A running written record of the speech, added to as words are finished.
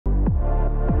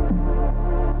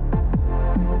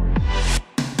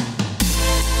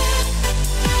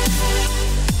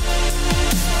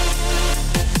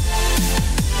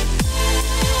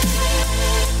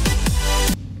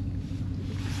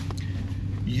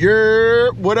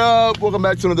What up? Welcome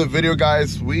back to another video,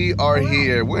 guys. We are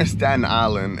here. We're in Staten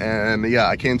Island, and yeah,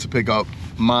 I came to pick up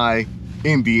my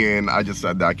Indian. I just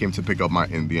said that I came to pick up my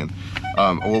Indian.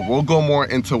 We'll go more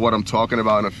into what I'm talking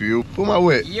about in a few. Who am I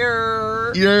with?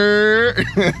 Yeah,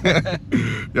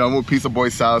 I'm with Pizza Boy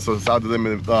Sal. So Sal did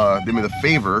me the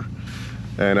favor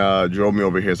and drove me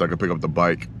over here so I could pick up the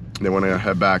bike. Then when I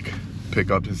head back,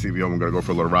 pick up his CVO, I'm gonna go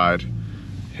for a little ride.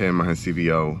 Him on his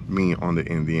CVO, me on the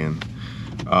Indian.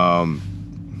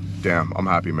 Damn, I'm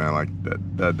happy, man. Like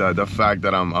the fact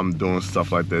that I'm doing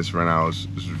stuff like this right now is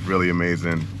really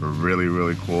amazing,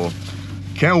 really cool.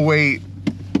 Can't wait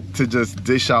to just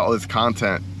dish out all this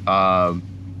content,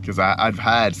 because I've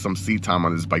had some seat time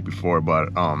on this bike before,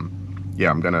 but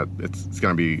yeah, it's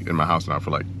gonna be in my house now for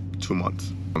like 2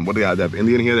 months. What do they have? They have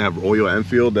Indian here, they have Royal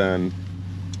Enfield, and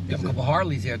they have a couple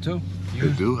Harleys here too. They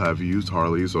do have used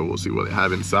Harleys, so we'll see what they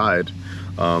have inside.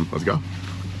 Let's go.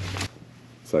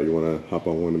 So you want to hop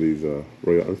on one of these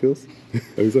Royal Enfields?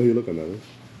 Have you saw you look on that, man?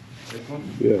 This one?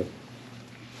 Yeah.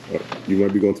 You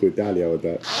might be going to Italia with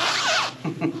that.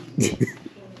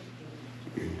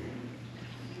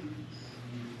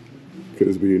 Could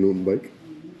this be your new bike?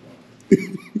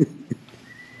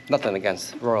 Nothing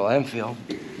against Royal Enfield.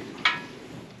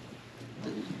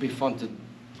 It'd be fun to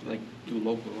like do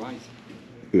local rides.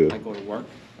 Yeah. Like go to work,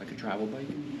 like a travel bike.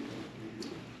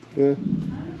 Yeah.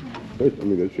 I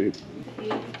mean, that's cheap. It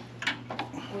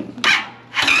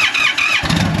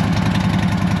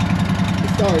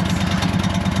starts.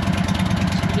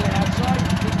 Should we get outside?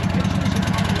 Take the pictures and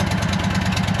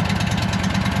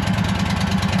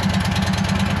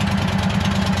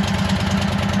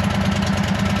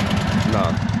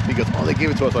Nah, he goes, oh, they gave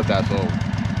it to us like that, so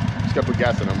just kept put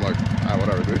gas in. I'm like, ah,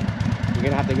 whatever, dude. you're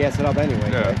gonna have to gas it up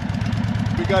anyway. Yeah. Right?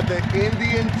 We got the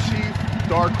Indian Chief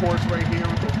Dark Horse right here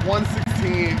with the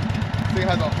 116. This thing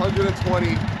has 120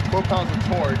 foot-pounds of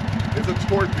torque. It's a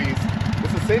torque beast.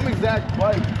 It's the same exact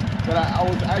bike that I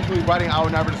was actually riding out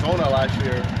in Arizona last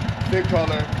year. Same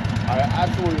color. I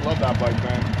absolutely love that bike,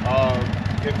 man.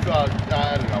 It's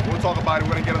I don't know. We'll talk about it.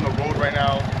 We're gonna get on the road right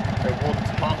now, and we'll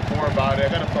talk more about it. I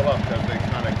gotta fill up because they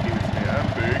kind of keep me. I'm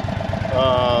big.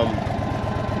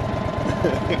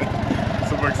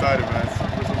 Super excited, man.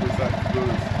 Super excited to do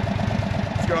this.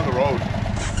 Let's get on the road.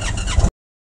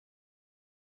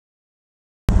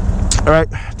 All right,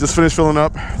 just finished filling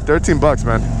up. 13 bucks,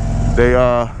 man. They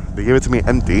gave it to me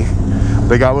empty.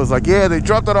 The guy was like, yeah, they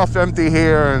dropped it off empty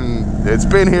here, and it's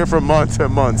been here for months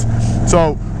and months.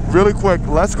 So really quick,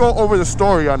 let's go over the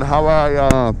story on how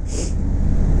I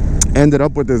ended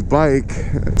up with this bike.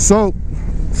 So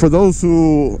for those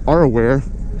who are aware,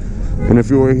 and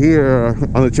if you were here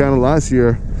on the channel last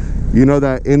year, you know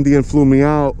that Indian flew me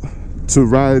out to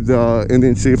ride the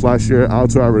Indian Chief last year out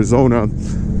to Arizona.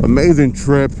 Amazing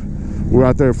trip. We were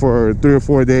out there for 3 or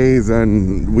 4 days,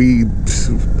 and we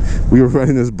were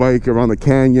riding this bike around the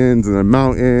canyons and the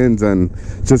mountains and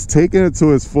just taking it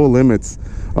to its full limits.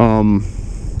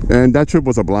 And that trip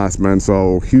was a blast, man.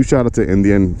 So huge shout out to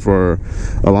Indian for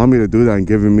allowing me to do that and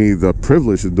giving me the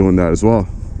privilege of doing that as well.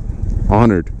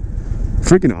 Honored.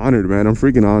 Freaking honored, man. I'm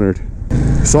freaking honored.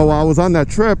 So while I was on that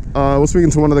trip, I was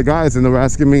speaking to one of the guys, and they were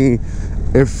asking me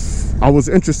if I was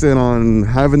interested on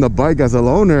having the bike as a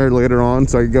loaner later on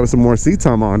so I could get some more seat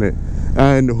time on it.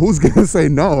 And who's gonna say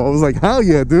no? I was like, hell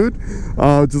yeah, dude.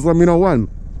 Just let me know when.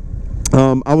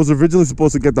 I was originally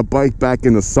supposed to get the bike back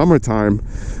in the summertime,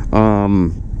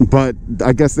 but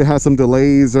I guess they had some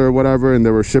delays or whatever, and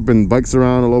they were shipping bikes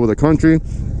around all over the country.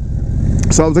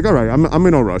 So I was like, all right, I'm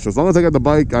in no rush. As long as I get the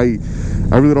bike, I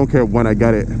really don't care when I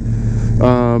get it.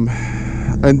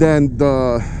 And then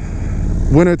the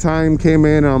winter time came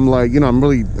in, and I'm like, you know, I'm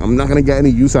not gonna get any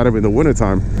use out of it in the winter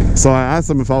time. So I asked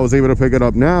them if I was able to pick it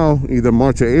up now, either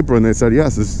March or April, and they said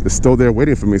yes, it's still there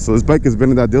waiting for me. So this bike has been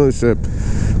in that dealership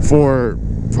for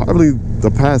probably the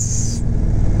past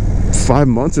 5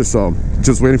 months or so,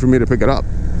 just waiting for me to pick it up.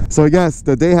 So yes,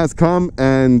 the day has come,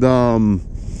 and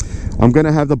I'm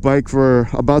gonna have the bike for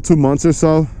about 2 months or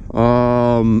so.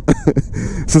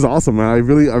 This is awesome, man. I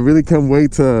really can't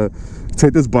wait to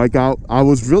take this bike out. I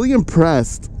was really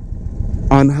impressed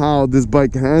on how this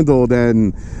bike handled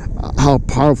and how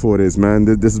powerful it is, man.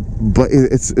 But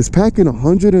it's packing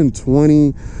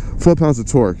 120 foot-pounds of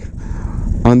torque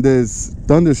on this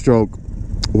Thunderstroke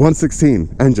 116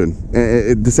 engine.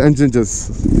 This engine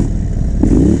just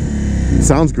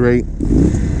sounds great.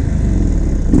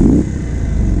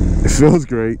 It feels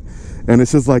great, and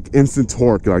it's just like instant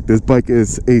torque. Like, this bike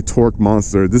is a torque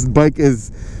monster. This bike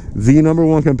is the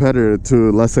 #1 competitor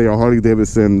to, let's say, a Harley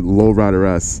Davidson Lowrider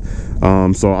S.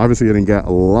 So obviously you're gonna get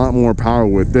a lot more power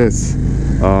with this,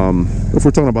 if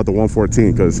we're talking about the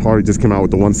 114, because Harley just came out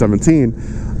with the 117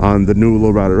 on the new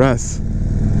Lowrider S,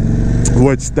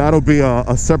 which that'll be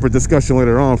a separate discussion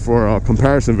later on for a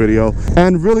comparison video.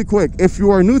 And really quick, if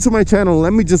you are new to my channel,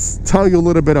 let me just tell you a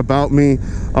little bit about me.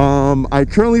 I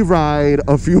currently ride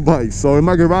a few bikes. So in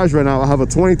my garage right now, I have a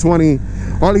 2020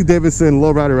 Harley Davidson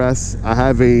Lowrider S, I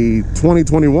have a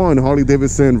 2021 Harley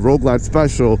Davidson Road Glide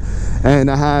Special,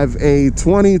 and I have a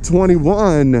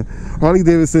 2021 Harley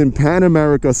Davidson Pan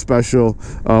America Special,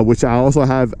 which I also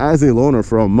have as a loaner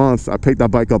for a month. I picked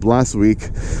that bike up last week.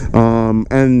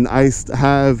 And I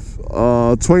have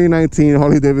 2019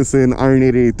 Harley Davidson Iron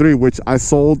 883, which I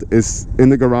sold, is in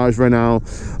the garage right now.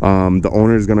 The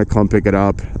owner is gonna come pick it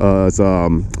up. It's a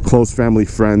close family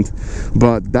friend.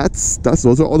 But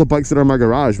those are all the bikes that are in my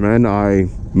garage, man. I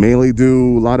mainly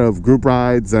do a lot of group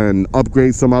rides and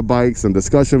upgrades to my bikes and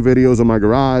discussion videos in my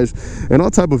garage and all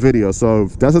type of videos. So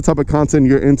if that's the type of content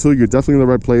you're into, you're definitely in the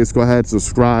right place. Go ahead,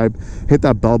 subscribe, hit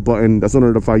that bell button. That's gonna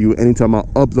notify you anytime I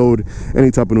upload any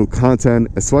type of new content,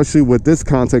 especially with this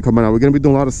content coming out. We're gonna be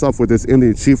doing a lot of stuff with this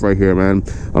Indian Chief right here, man.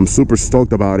 I'm super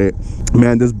stoked about it,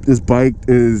 man. This bike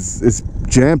is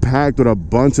jam-packed with a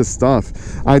bunch of stuff.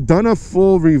 I've done a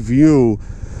full review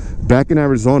back in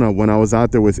Arizona when I was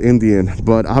out there with Indian,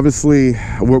 but obviously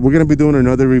we're gonna be doing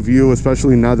another review,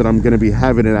 especially now that I'm gonna be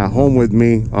having it at home with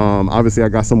me. Obviously I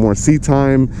got some more seat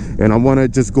time, and I want to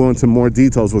just go into more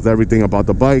details with everything about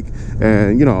the bike,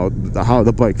 and you know, how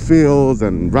the bike feels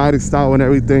and riding style and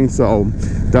everything. So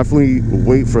definitely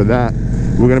wait for that.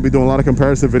 We're gonna be doing a lot of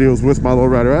comparison videos with my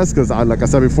Lowrider S, because like I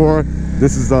said before,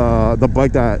 this is the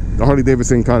bike that the Harley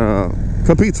Davidson kind of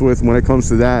competes with when it comes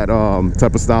to that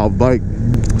type of style of bike.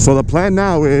 So the plan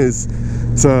now is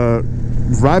to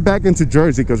ride back into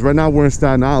Jersey, because right now we're in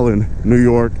Staten Island, New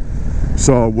York.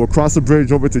 So we'll cross the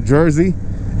bridge over to Jersey,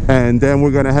 and then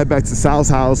we're gonna head back to Sal's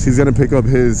house. He's gonna pick up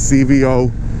his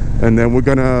CVO, and then we're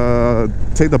gonna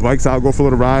take the bikes out, go for a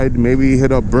little ride, maybe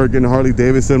hit up Bergen Harley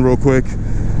Davidson real quick.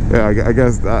 Yeah, I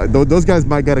guess those guys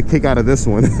might get a kick out of this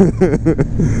one.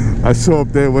 I show up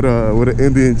there with an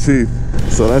Indian Chief.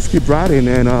 So let's keep riding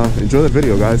and enjoy the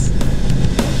video, guys.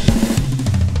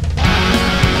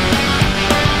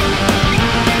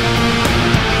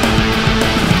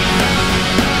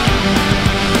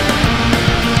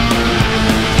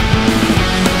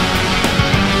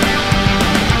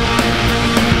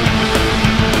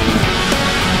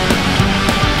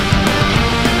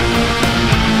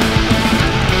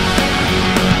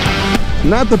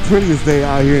 Not the prettiest day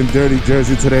out here in dirty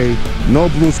Jersey today. No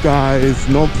blue skies,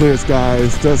 no clear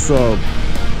skies, just a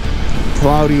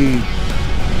cloudy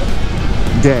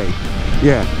day.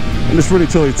 Yeah, and it's really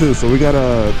chilly too, so we got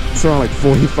it's around like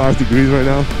 45 degrees right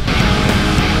now.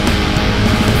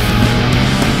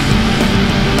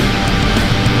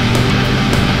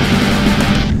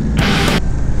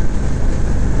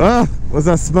 What's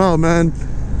that smell, man?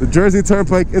 The Jersey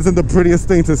Turnpike isn't the prettiest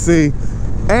thing to see,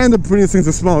 and the prettiest thing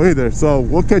to smell either. So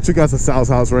we'll catch you guys at Sal's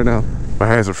house right now. My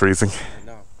hands are freezing. I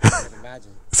know. I can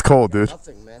imagine. It's cold, dude.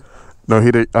 Nothing, man. No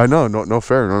heat. I know. No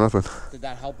fair. No nothing. Did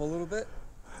that help a little bit?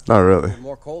 Not really.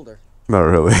 More colder. Not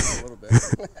really. A little bit.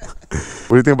 What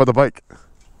do you think about the bike?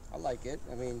 I like it.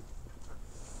 I mean,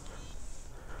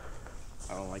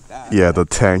 I don't like that. Yeah, the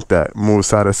tank that moves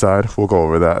side to side. We'll go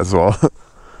over that as well.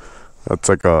 That's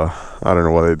like I don't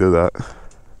know why they do that.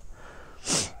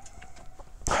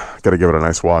 Gotta give it a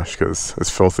nice wash because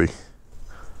it's filthy.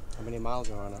 How many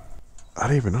miles are on it? I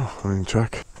don't even know. I mean,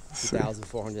 check.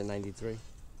 2,493.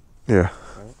 Yeah. Right?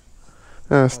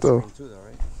 Yeah, still. Too, though,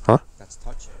 right? Huh? That's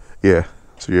touch. Yeah.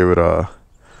 So you're able to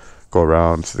go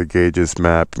around to the gauges,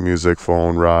 map, music,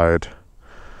 phone, ride.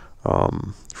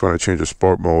 If you want to change your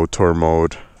sport mode, tour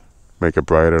mode, make it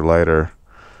brighter, lighter,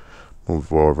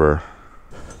 move over.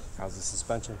 How's the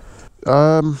suspension?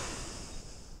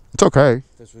 It's okay.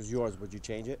 If this was yours, would you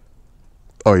change it?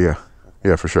 Oh yeah,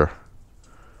 yeah, for sure.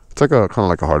 It's like kind of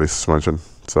like a Harley suspension.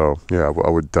 So yeah, I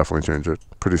would definitely change it.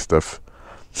 Pretty stiff.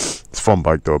 It's a fun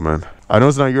bike though, man. I know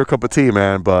it's not your cup of tea,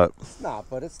 man, but nah,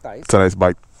 but it's nice. It's a nice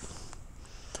bike.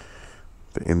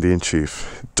 The Indian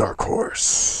Chief, dark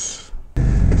horse.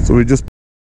 So we just.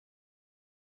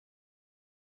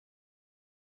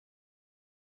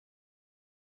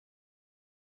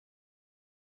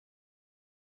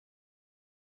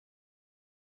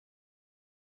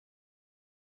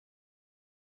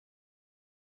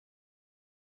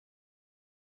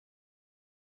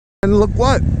 And look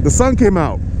what, the sun came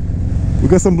out. We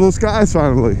got some blue skies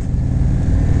finally.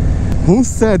 Who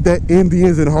said that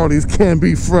Indians and Harleys can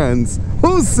be friends?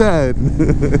 Who said?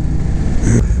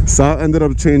 Sal ended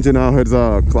up changing out his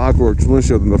clockwork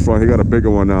windshield in the front. He got a bigger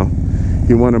one now.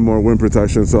 He wanted more wind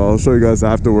protection, so I'll show you guys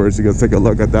afterwards. You guys take a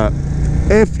look at that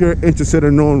if you're interested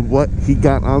in knowing what he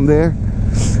got on there.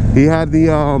 He had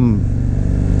the I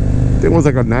think it was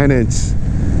like a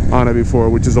 9-inch on it before,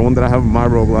 which is the one that I have in my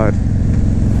Road Glide.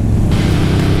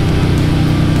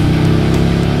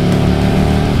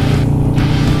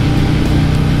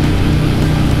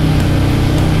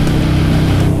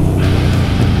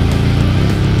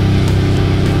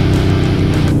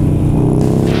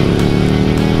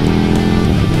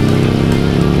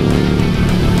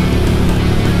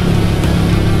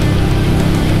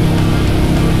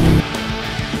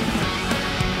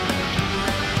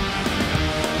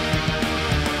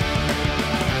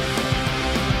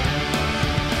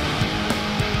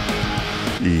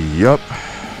 Yep.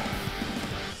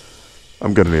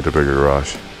 I'm gonna need a bigger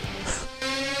garage.